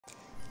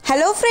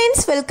Hello friends,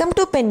 welcome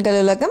to Pengal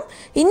Ulagam.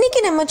 இன்னைக்கு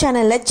நம்ம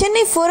சேனல்ல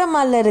சென்னை ஃபோரம்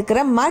மால்ல இருக்கிற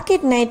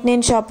மார்க்கெட்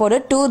 99 ஷாப்போட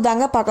டூர்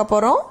தாங்க பார்க்க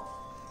போறோம்.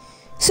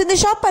 சோ இந்த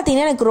ஷாப்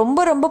பாத்தீங்கன்னா எனக்கு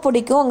ரொம்ப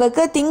பிடிக்கும். அங்க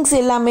இருக்க திங்ஸ்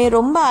எல்லாமே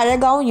ரொம்ப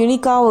அழகாவும்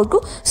யூனிக்காவும்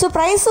இருக்கும். சோ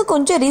பிரைஸும்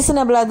கொஞ்சம்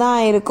ரீசனபிளா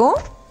தான் இருக்கும்.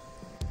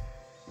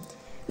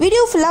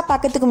 வீடியோ ஃபுல்லா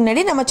பார்க்கிறதுக்கு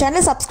முன்னாடி நம்ம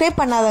சேனலை சப்ஸ்கிரைப்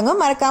பண்ணாதவங்க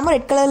மறக்காம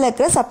ரெட் கலர்ல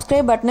இருக்கிற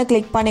சப்ஸ்கிரைப் பட்டனை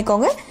கிளிக்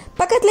பண்ணிக்கோங்க.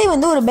 பக்கத்துலயே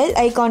வந்து ஒரு பெல்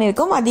ஐகான்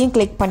இருக்கும், அதையும்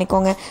கிளிக்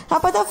பண்ணிக்கோங்க.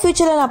 அப்பதான்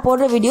ஃபியூச்சர்ல நான்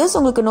போடுற வீடியோஸ்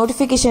உங்களுக்கு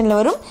நோட்டிஃபிகேஷன்ல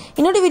வரும்.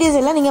 இன்னொரு வீடியோஸ்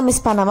எல்லாம் நீங்க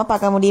மிஸ் பண்ணாம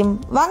பார்க்க முடியும்.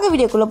 வாங்க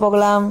வீடியோக்குள்ள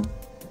போகலாம்.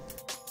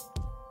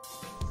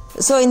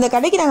 ஸோ இந்த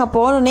கடைக்கு நாங்கள்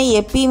போனோன்னே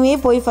எப்பயுமே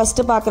போய்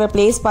ஃபர்ஸ்ட் பார்க்குற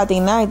பிளேஸ்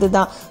பார்த்தீங்கன்னா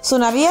இதுதான். ஸோ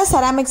நிறைய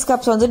செராமிக்ஸ்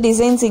கப்ஸ் வந்து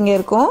டிசைன்ஸ் இங்கே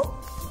இருக்கும்.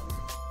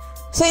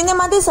 ஸோ இந்த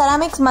மாதிரி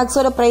செராமிக்ஸ்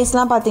மக்ஸோட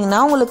ப்ரைஸ்லாம் பார்த்தீங்கன்னா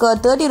உங்களுக்கு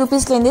 30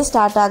 rupeesலேருந்தே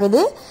ஸ்டார்ட்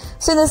ஆகுது.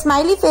 ஸோ இந்த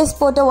ஸ்மைலி ஃபேஸ்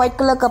போட்ட ஒயிட்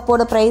கலர்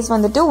கப்போட ப்ரைஸ்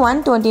வந்துட்டு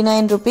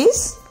 129 rupees.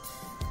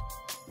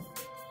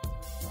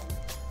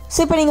 ஸோ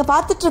இப்போ நீங்கள்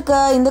பார்த்துட்டு இருக்க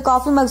இந்த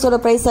காஃபி மக்ஸோட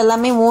ப்ரைஸ்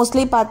எல்லாமே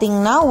மோஸ்ட்லி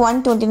பார்த்தீங்கன்னா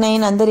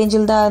 129 அந்த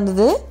ரேஞ்சில் தான்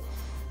இருந்தது.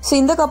 ஸோ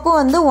இந்த கப்பும்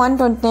வந்து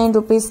 129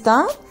 rupees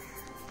தான்.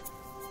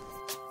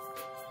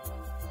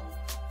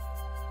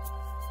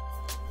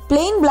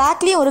 பிளெயின்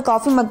பிளாக்லேயும் ஒரு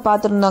காஃபி மக்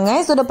பார்த்துருந்தோங்க.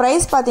 ஸோ இதோட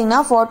ப்ரைஸ் பார்த்தீங்கன்னா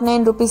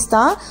 49 rupees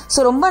தான்.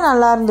 ஸோ ரொம்ப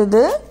நல்லா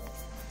இருந்தது.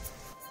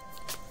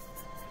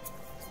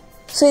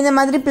 ஸோ இந்த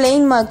மாதிரி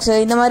பிளெயின் மக்ஸ்,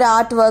 இந்த மாதிரி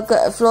ஆர்ட் ஒர்க்,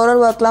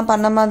 ஃப்ளோரல் ஒர்க்லாம்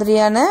பண்ண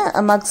மாதிரியான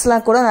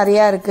மக்ஸ்லாம் கூட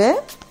நிறையா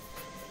இருக்குது.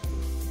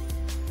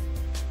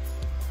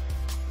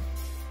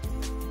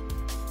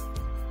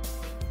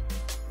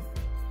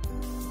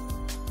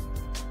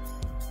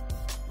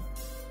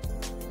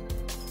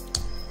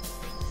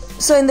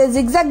 ஸோ இந்த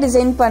ஜிக்ஸாக்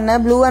டிசைன் பண்ண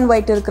ப்ளூ அண்ட்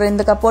ஒயிட் இருக்கிற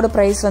இந்த கப்போட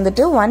ப்ரைஸ்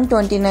வந்துட்டு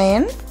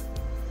 129.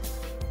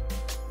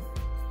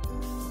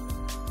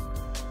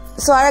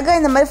 ஸோ அழகாக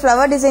இந்த மாதிரி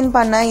ஃப்ளவர் டிசைன்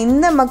பண்ண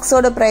இந்த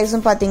மக்ஸோட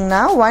ப்ரைஸும்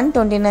பார்த்தீங்கன்னா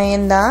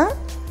 129 தான்.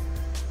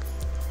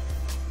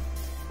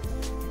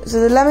 ஸோ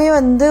இது எல்லாமே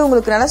வந்து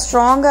உங்களுக்கு நல்லா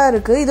ஸ்ட்ராங்காக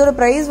இருக்குது. இதோட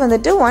ப்ரைஸ்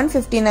வந்துட்டு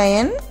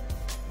 159.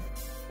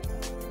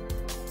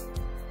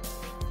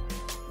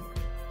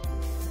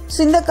 ஸோ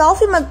இந்த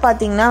காஃபி மக்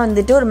பார்த்தீங்கன்னா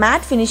வந்துட்டு ஒரு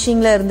மேட்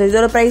ஃபினிஷிங்கில் இருந்தது.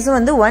 இதோட ப்ரைஸும்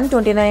வந்து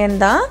 129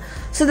 தான்.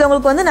 ஸோ இது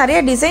உங்களுக்கு வந்து நிறைய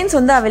டிசைன்ஸ்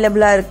வந்து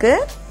அவைலபிளாக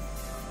இருக்குது.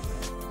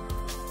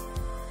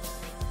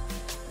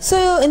 ஸோ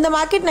இந்த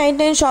மார்க்கெட்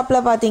 99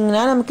 ஷாப்பில்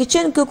பார்த்தீங்கன்னா நம்ம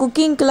கிச்சனுக்கு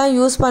குக்கிங்க்கெலாம்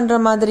யூஸ் பண்ணுற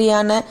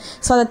மாதிரியான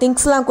ஸோ அந்த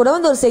திங்ஸ்லாம் கூட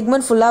வந்து ஒரு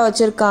செக்மெண்ட் ஃபுல்லாக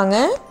வச்சுருக்காங்க.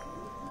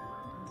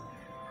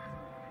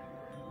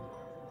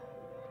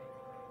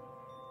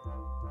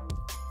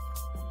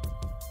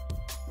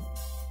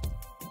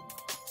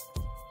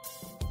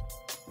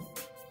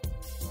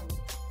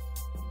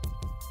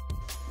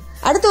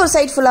 அடுத்து ஒரு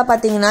சைட் ஃபுல்லாக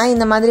பார்த்தீங்கன்னா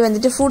இந்த மாதிரி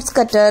வந்துட்டு ஃப்ரூட்ஸ்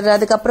கட்டர்,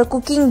 அதுக்கப்புறம்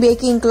குக்கிங்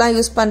பேக்கிங்க்கெலாம்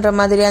யூஸ் பண்ணுற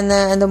மாதிரி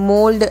அந்த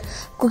மோல்டு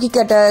குக்கி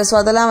கட்டர், ஸோ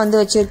அதெல்லாம் வந்து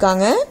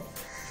வச்சுருக்காங்க.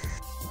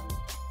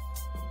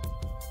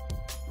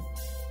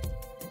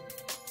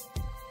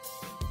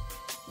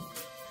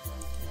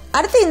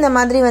 அடுத்து இந்த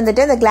மாதிரி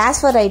வந்துட்டு இந்த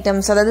கிளாஸ்வேர்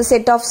ஐட்டம்ஸ், அதாவது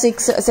set of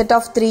 6, set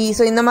of 3,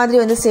 so இந்த மாதிரி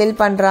வந்து சேல்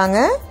பண்ணுறாங்க.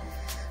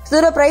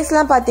 இதோட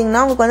ப்ரைஸ்லாம்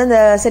பார்த்தீங்கன்னா உங்களுக்கு வந்து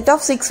இந்த செட்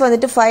ஆஃப் 6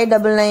 வந்துட்டு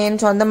 599,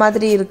 ஸோ அந்த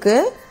மாதிரி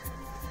இருக்குது.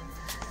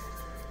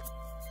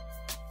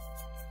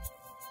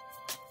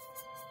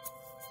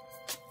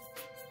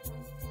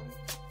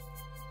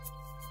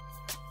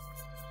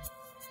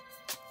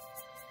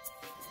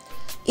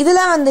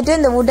 இதெல்லாம் வந்துட்டு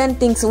இந்த வுடன்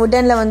திங்ஸ்,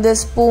 வுடனில் வந்து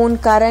ஸ்பூன்,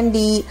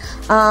 கரண்டி,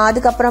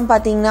 அதுக்கப்புறம்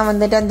பார்த்தீங்கன்னா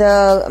வந்துட்டு அந்த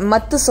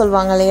மத்து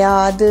சொல்லுவாங்க இல்லையா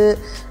அது,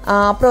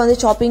 அப்புறம் வந்து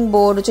சாப்பிங்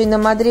போர்டு, ஸோ இந்த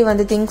மாதிரி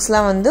வந்து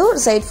திங்ஸ்லாம் வந்து ஒரு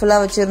சைட்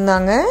ஃபுல்லாக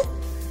வச்சுருந்தாங்க.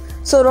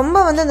 ஸோ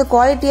ரொம்ப வந்து அந்த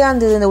குவாலிட்டியாக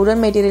இருந்தது இந்த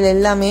வுடன் மெட்டீரியல்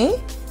எல்லாமே.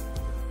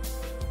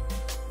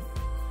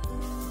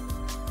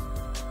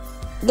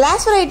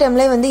 கிளாஸ்வேர்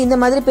ஐட்டம்லேயே வந்து இந்த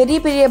மாதிரி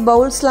பெரிய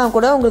பவுல்ஸ்லாம்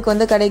கூட உங்களுக்கு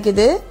வந்து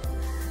கிடைக்குது.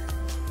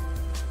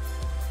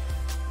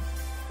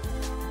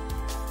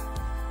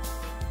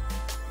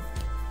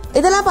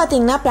 இதெல்லாம்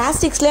பார்த்தீங்கன்னா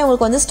பிளாஸ்டிக்ஸ்லேயே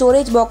உங்களுக்கு வந்து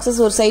ஸ்டோரேஜ்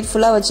பாக்ஸஸ் ஒரு சைட்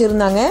ஃபுல்லாக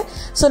வச்சுருந்தாங்க.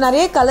 ஸோ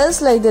நிறைய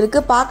கலர்ஸில் இது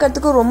இருக்குது,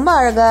 பார்க்கறதுக்கு ரொம்ப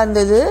அழகாக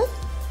இருந்தது.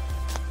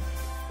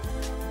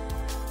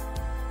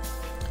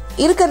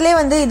 இருக்கிறதுலே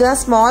வந்து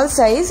இதுதான் ஸ்மால்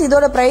சைஸ்.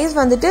 இதோட ப்ரைஸ்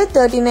வந்துட்டு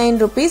 39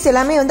 rupees.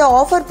 எல்லாமே வந்து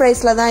ஆஃபர்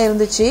ப்ரைஸில் தான்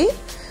இருந்துச்சு.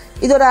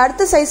 இதோட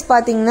அடுத்த சைஸ்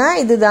பார்த்தீங்கன்னா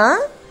இதுதான்.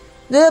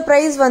 இதோட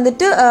ப்ரைஸ்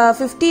வந்துட்டு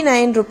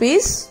 59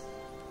 rupees.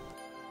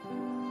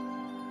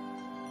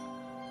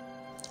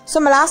 ஸோ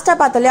நம்ம லாஸ்ட்டாக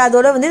பார்த்தாலே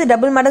அதோட வந்து இது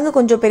டபுள் மடங்கு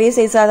கொஞ்சம் பெரிய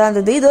சைஸாக தான்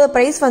இருந்தது. இதோட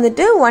ப்ரைஸ்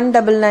வந்துட்டு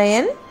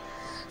 199.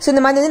 ஸோ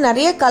இந்த மாதிரி வந்து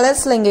நிறைய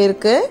கலர்ஸில் இங்கே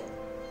இருக்குது.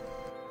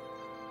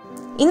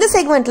 இந்த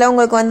செக்மெண்ட்டில்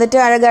உங்களுக்கு வந்துட்டு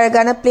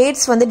அழகான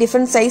பிளேட்ஸ் வந்து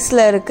டிஃப்ரெண்ட்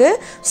சைஸில் இருக்குது.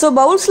 ஸோ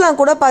பவுல்ஸ்லாம்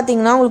கூட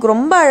பார்த்தீங்கன்னா உங்களுக்கு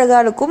ரொம்ப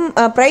அழகாக இருக்கும்.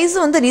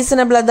 ப்ரைஸும் வந்து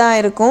ரீசனபிளாக தான்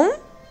இருக்கும்.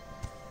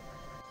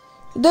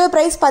 இதோட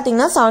ப்ரைஸ்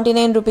பார்த்தீங்கன்னா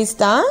 79 rupees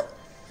தான்.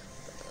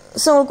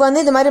 ஸோ உங்களுக்கு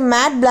வந்து இது மாதிரி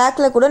மேட்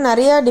பிளாக்ல கூட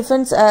நிறைய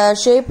டிஃப்ரெண்ட்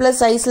ஷேப்பில்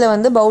சைஸில்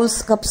வந்து பவுல்ஸ்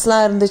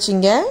கப்ஸ்லாம்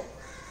இருந்துச்சுங்க.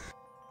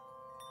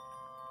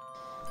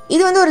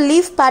 இது வந்து ஒரு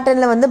லீஃப்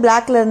பேட்டர்னில் வந்து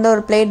பிளாக்ல இருந்த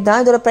ஒரு பிளேட்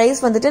தான். இதோட ப்ரைஸ்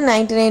வந்துட்டு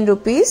 99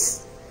 rupees.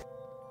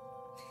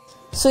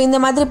 ஸோ இந்த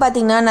மாதிரி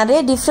பார்த்தீங்கன்னா நிறைய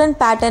டிஃப்ரெண்ட்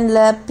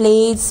பேட்டர்னில்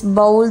பிளேட்ஸ்,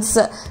 பவுல்ஸ்,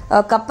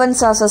 கப் அண்ட்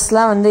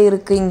சாசஸ்லாம் வந்து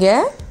இருக்குது இங்கே.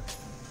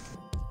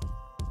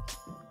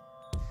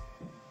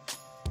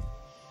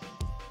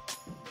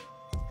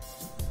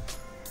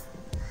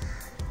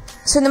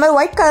 ஸோ இந்த மாதிரி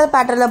ஒயிட் கலர்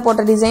பேட்டர்னில்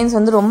போட்ட டிசைன்ஸ்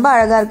வந்து ரொம்ப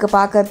அழகாக இருக்குது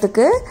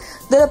பார்க்கறதுக்கு.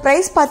 இதோட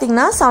ப்ரைஸ்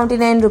பார்த்தீங்கன்னா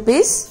 79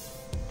 rupees.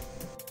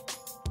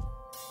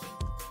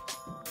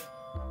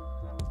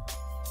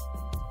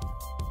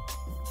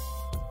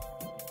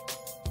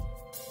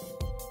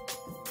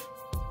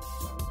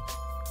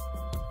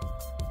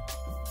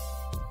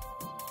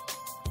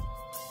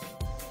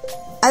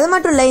 அது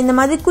மட்டும் இல்லை, இந்த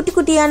மாதிரி குட்டி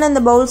குட்டியான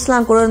அந்த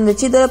பவுல்ஸ்லாம் கூட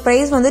இருந்துச்சு. இதோட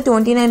ப்ரைஸ் வந்து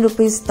 29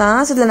 rupees தான்.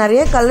 ஸோ இதில்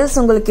நிறைய கலர்ஸ்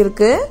உங்களுக்கு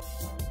இருக்குது.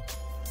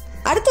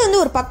 அடுத்து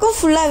வந்து ஒரு பக்கம்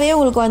ஃபுல்லாகவே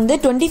உங்களுக்கு வந்து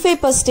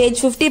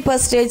 25%,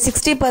 50%,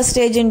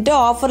 60%ன்ட்டு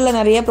ஆஃபரில்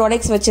நிறைய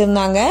ப்ராடக்ட்ஸ்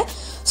வச்சுருந்தாங்க.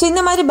 ஸோ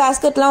இந்த மாதிரி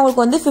பேஸ்கெட்லாம்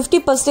உங்களுக்கு வந்து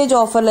 50%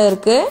 ஆஃபரில்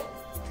இருக்குது.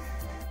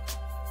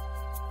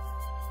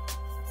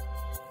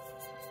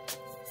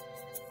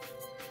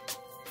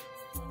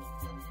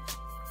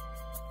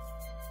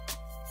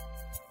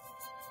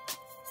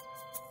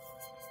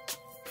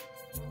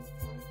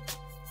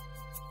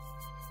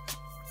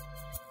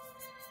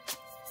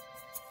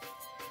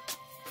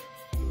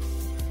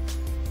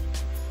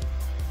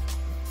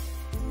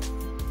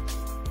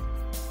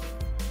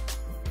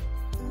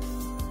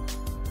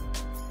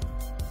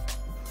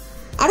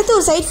 அடுத்து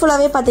ஒரு சைட்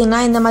ஃபுல்லாகவே பார்த்தீங்கன்னா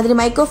இந்த மாதிரி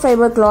micro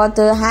fibre cloth,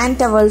 hand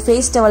towel,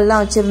 face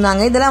டவல்லாம்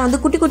வச்சுருந்தாங்க. இதெல்லாம் வந்து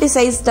குட்டி குட்டி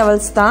சைஸ்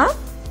டவல்ஸ் தான்.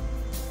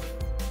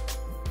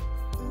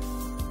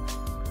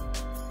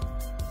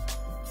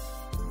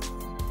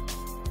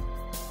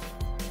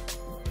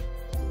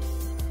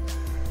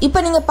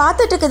 இப்போ நீங்கள்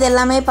பார்த்துட்டு இருக்கிறது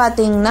எல்லாமே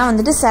பார்த்தீங்கன்னா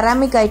வந்துட்டு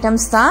செராமிக்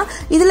ஐட்டம்ஸ் தான்.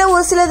 இதில்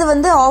ஒரு சிலது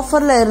வந்து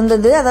ஆஃபரில்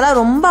இருந்தது. அதெல்லாம்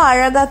ரொம்ப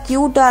அழகாக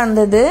க்யூட்டாக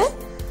இருந்தது.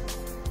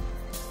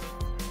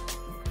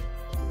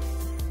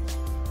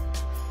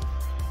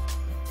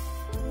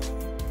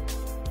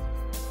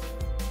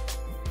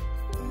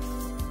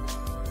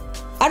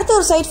 அடுத்த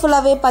ஒரு சைட்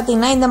ஃபுல்லாகவே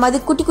பார்த்தீங்கன்னா இந்த மாதிரி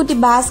குட்டி குட்டி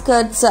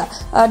பேஸ்கட்ஸ்,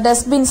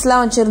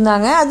 டஸ்ட்பின்ஸ்லாம்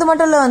வச்சுருந்தாங்க. அது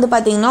மட்டும் இல்லை வந்து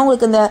பார்த்தீங்கன்னா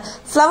உங்களுக்கு இந்த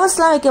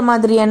ஃப்ளவர்ஸ்லாம் வைக்க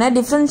மாதிரியான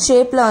டிஃப்ரெண்ட்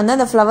ஷேப்பில் வந்து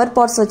அந்த ஃப்ளவர்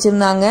பாட்ஸ்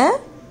வச்சுருந்தாங்க.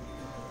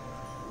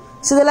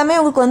 ஸோ இதெல்லாமே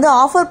உங்களுக்கு வந்து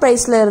ஆஃபர்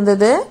ப்ரைஸில்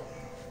இருந்தது.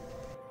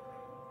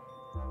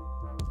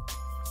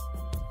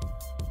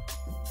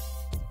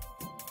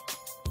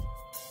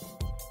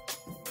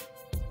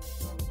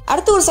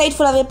 அடுத்து ஒரு சைட்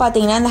ஃபுல்லாகவே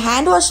பார்த்தீங்கன்னா இந்த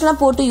ஹேண்ட் வாஷ்லாம்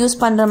போட்டு யூஸ்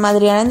பண்ணுற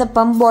மாதிரியான இந்த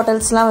பம்ப்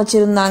பாட்டில்ஸ்லாம்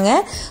வச்சுருந்தாங்க.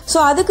 ஸோ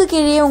அதுக்கு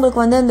கீழே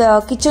உங்களுக்கு வந்து இந்த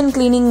கிச்சன்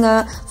கிளீனிங்,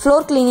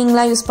 ஃப்ளோர்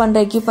கிளீனிங்லாம் யூஸ்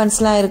பண்ணுற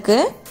எக்யூப்மெண்ட்ஸ்லாம்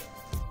இருக்குது.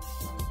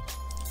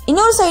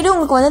 இன்னொரு சைடு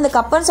உங்களுக்கு வந்து இந்த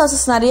கப் அண்ட்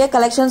சாசஸ் நிறைய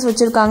கலெக்ஷன்ஸ்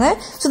வச்சுருக்காங்க.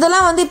 ஸோ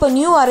இதெல்லாம் வந்து இப்போ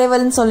நியூ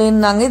அரைவல்னு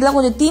சொல்லியிருந்தாங்க. இதெல்லாம்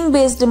கொஞ்சம் தீம்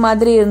பேஸ்டு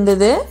மாதிரி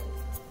இருந்தது.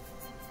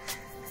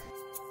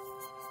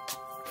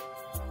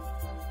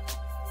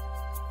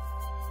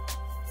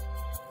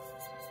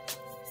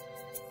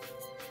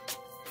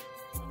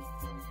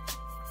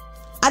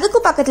 அதுக்கு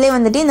பக்கத்துலேயே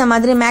வந்துட்டு இந்த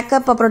மாதிரி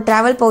மேக்கப் அப்புறம்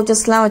ட்ராவல்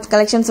பவுச்சஸ்லாம்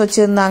கலெக்ஷன்ஸ்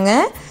வச்சுருந்தாங்க.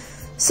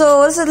 ஸோ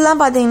ஒரு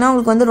சிலலாம் பார்த்தீங்கன்னா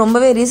உங்களுக்கு வந்து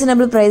ரொம்பவே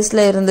ரீசனபிள்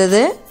ப்ரைஸில்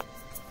இருந்தது.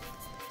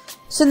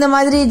 ஸோ இந்த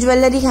மாதிரி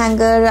ஜுவல்லரி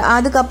ஹேங்கர்,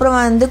 அதுக்கப்புறம்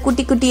வந்து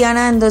குட்டி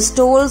குட்டியான இந்த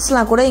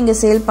ஸ்டோல்ஸ்லாம் கூட இங்கே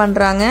சேல்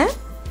பண்ணுறாங்க.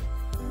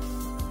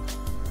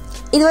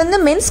 இது வந்து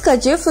men's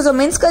kerchief. So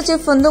men's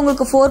kerchief வந்து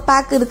உங்களுக்கு 4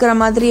 பேக் இருக்கிற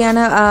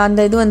மாதிரியான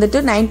அந்த இது வந்துட்டு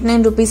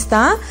 99 rupees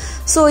தான்.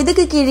 ஸோ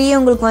இதுக்கு கீழே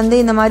உங்களுக்கு வந்து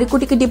இந்த மாதிரி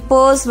குட்டி குட்டி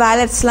பர்ஸ்,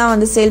 வேலட்ஸ்லாம்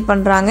வந்து சேல்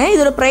பண்ணுறாங்க.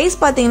 இதோட ப்ரைஸ்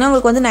பார்த்தீங்கன்னா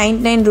உங்களுக்கு வந்து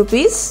 99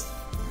 rupees.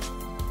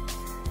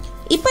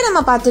 இப்போ நம்ம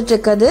பார்த்துட்டு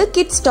இருக்கிறது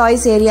கிட்ஸ்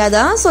டாய்ஸ் ஏரியா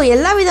தான். ஸோ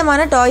எல்லா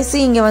விதமான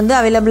டாய்ஸும் இங்கே வந்து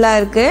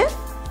அவைலபிளாக இருக்குது.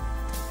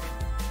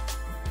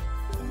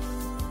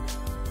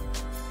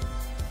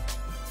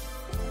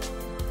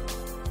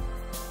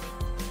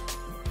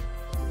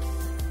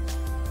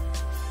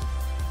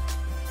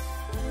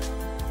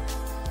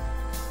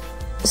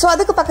 ஸோ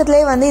அதுக்கு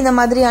பக்கத்துலேயே வந்து இந்த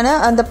மாதிரியான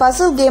அந்த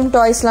பசில் கேம்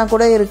டாய்ஸ்லாம்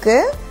கூட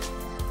இருக்குது.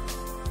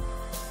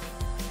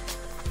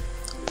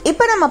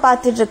 இப்போ நம்ம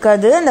பார்த்துட்டு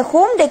இருக்கிறது அந்த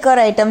ஹோம்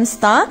டெக்கர் ஐட்டம்ஸ்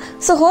தான்.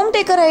 ஸோ ஹோம்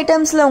டெக்கர்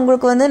ஐட்டம்ஸில்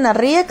உங்களுக்கு வந்து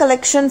நிறைய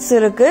கலெக்ஷன்ஸ்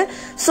இருக்குது.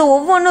 ஸோ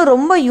ஒவ்வொன்றும்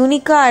ரொம்ப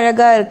யூனிக்காக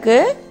அழகாக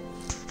இருக்குது.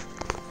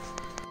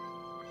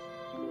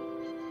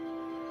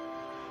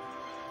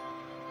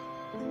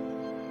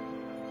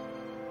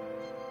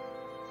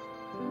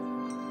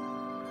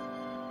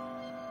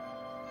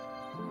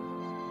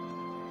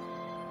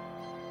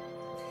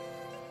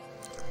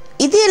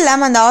 இது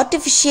இல்லாமல் அந்த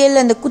ஆர்டிஃபிஷியல்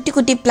அந்த குட்டி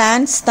குட்டி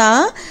பிளான்ட்ஸ்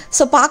தான்.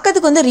 ஸோ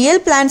பார்க்கறதுக்கு வந்து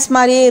ரியல் பிளான்ட்ஸ்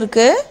மாதிரியே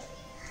இருக்குது.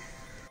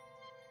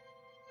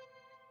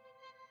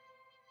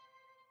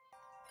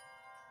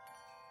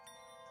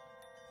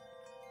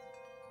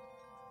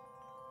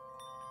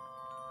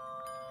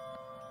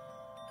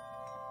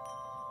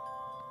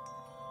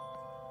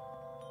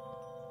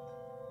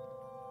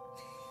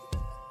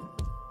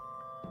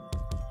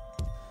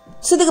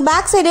 ஸோ இதுக்கு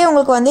பேக் சைடே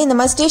உங்களுக்கு வந்து இந்த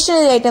மாதிரி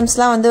ஸ்டேஷனரி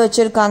ஐட்டம்ஸ்லாம் வந்து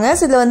வச்சுருக்காங்க.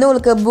 ஸோ இதில் வந்து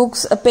உங்களுக்கு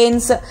புக்ஸ்,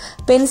 பென்ஸ்,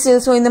 பென்சில்,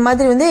 ஸோ இந்த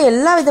மாதிரி வந்து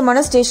எல்லா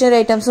விதமான ஸ்டேஷனரி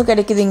ஐட்டம்ஸும்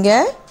கிடைக்குதுங்க.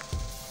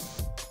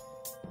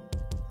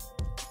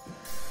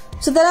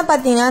 ஸோ இதெல்லாம்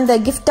பார்த்தீங்கன்னா இந்த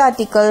கிஃப்ட்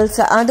ஆர்டிகல்ஸ்,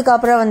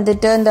 அதுக்கப்புறம்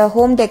வந்துட்டு இந்த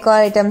ஹோம்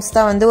டெக்கார் ஐட்டம்ஸ்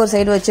தான் வந்து ஒரு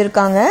சைடு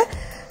வச்சுருக்காங்க.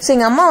 ஸோ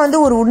எங்கள் அம்மா வந்து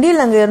ஒரு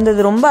உண்டியல் அங்கே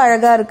இருந்தது, ரொம்ப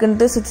அழகாக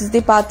இருக்குன்ட்டு சுற்றி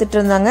சுற்றி பார்த்துட்டு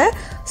இருந்தாங்க.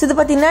 ஸோ இது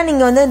பார்த்தீங்கன்னா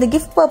நீங்கள் வந்து இந்த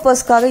கிஃப்ட்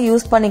பர்பஸ்க்காக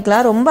யூஸ்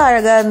பண்ணிக்கலாம். ரொம்ப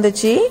அழகாக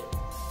இருந்துச்சு.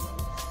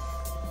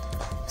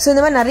 ஸோ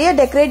இந்த மாதிரி நிறைய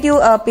டெக்கரேட்டிவ்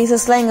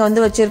பீசஸ்லாம் இங்கே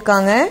வந்து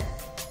வச்சுருக்காங்க.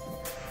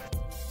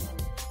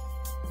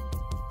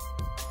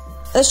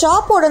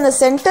 ஷாப்போட இந்த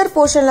சென்டர்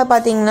போர்ஷனில்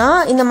பார்த்தீங்கன்னா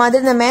இந்த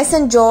மாதிரி இந்த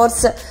Mason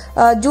jars,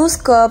 juice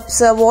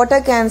cups,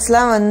 water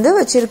கேன்ஸ்லாம் வந்து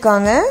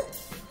வச்சுருக்காங்க.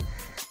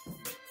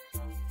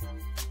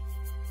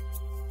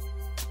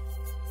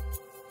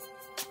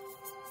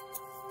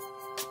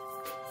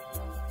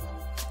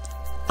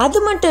 அது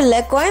மட்டும் இல்லை,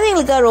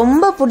 குழந்தைங்களுக்கு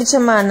ரொம்ப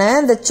பிடிச்சமான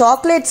இந்த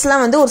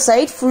சாக்லேட்ஸ்லாம் வந்து ஒரு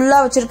சைட்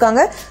ஃபுல்லாக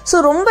வச்சுருக்காங்க. ஸோ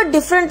ரொம்ப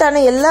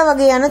டிஃப்ரெண்ட்டான எல்லா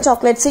வகையான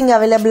சாக்லேட்ஸும் இங்கே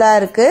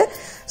அவைலபிளாக இருக்குது.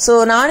 ஸோ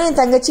நானும் என்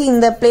தங்கச்சி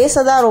இந்த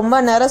பிளேஸை தான்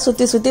ரொம்ப நேரம்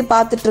சுற்றி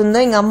பார்த்துட்டு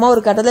இருந்தோம். எங்கள் அம்மா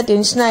ஒரு கட்டத்தில்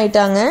டென்ஷன்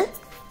ஆகிட்டாங்க.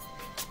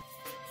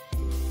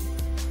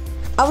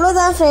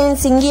 அவ்வளோதான்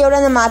ஃப்ரெண்ட்ஸ், இங்கேயோட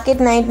அந்த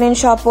மார்க்கெட் 99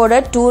 ஷாப்போட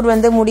டூர்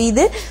வந்து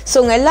முடியுது. ஸோ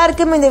உங்கள்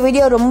எல்லாருக்குமே இந்த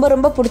வீடியோ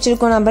ரொம்ப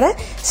பிடிச்சிருக்கும் நம்புறேன்.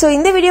 ஸோ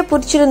இந்த வீடியோ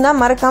பிடிச்சிருந்தா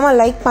மறக்காமல்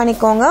லைக்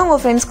பண்ணிக்கோங்க,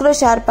 உங்கள் ஃப்ரெண்ட்ஸ் கூட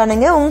ஷேர்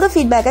பண்ணுங்கள், உங்கள்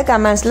ஃபீட்பேக்கை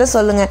கமெண்ட்ஸில்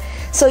சொல்லுங்கள்.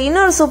 ஸோ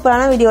இன்னொரு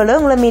சூப்பரான வீடியோவில்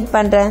உங்களை மீட்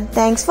பண்ணுறேன்.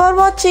 தேங்க்ஸ் ஃபார்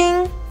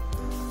வாட்சிங்.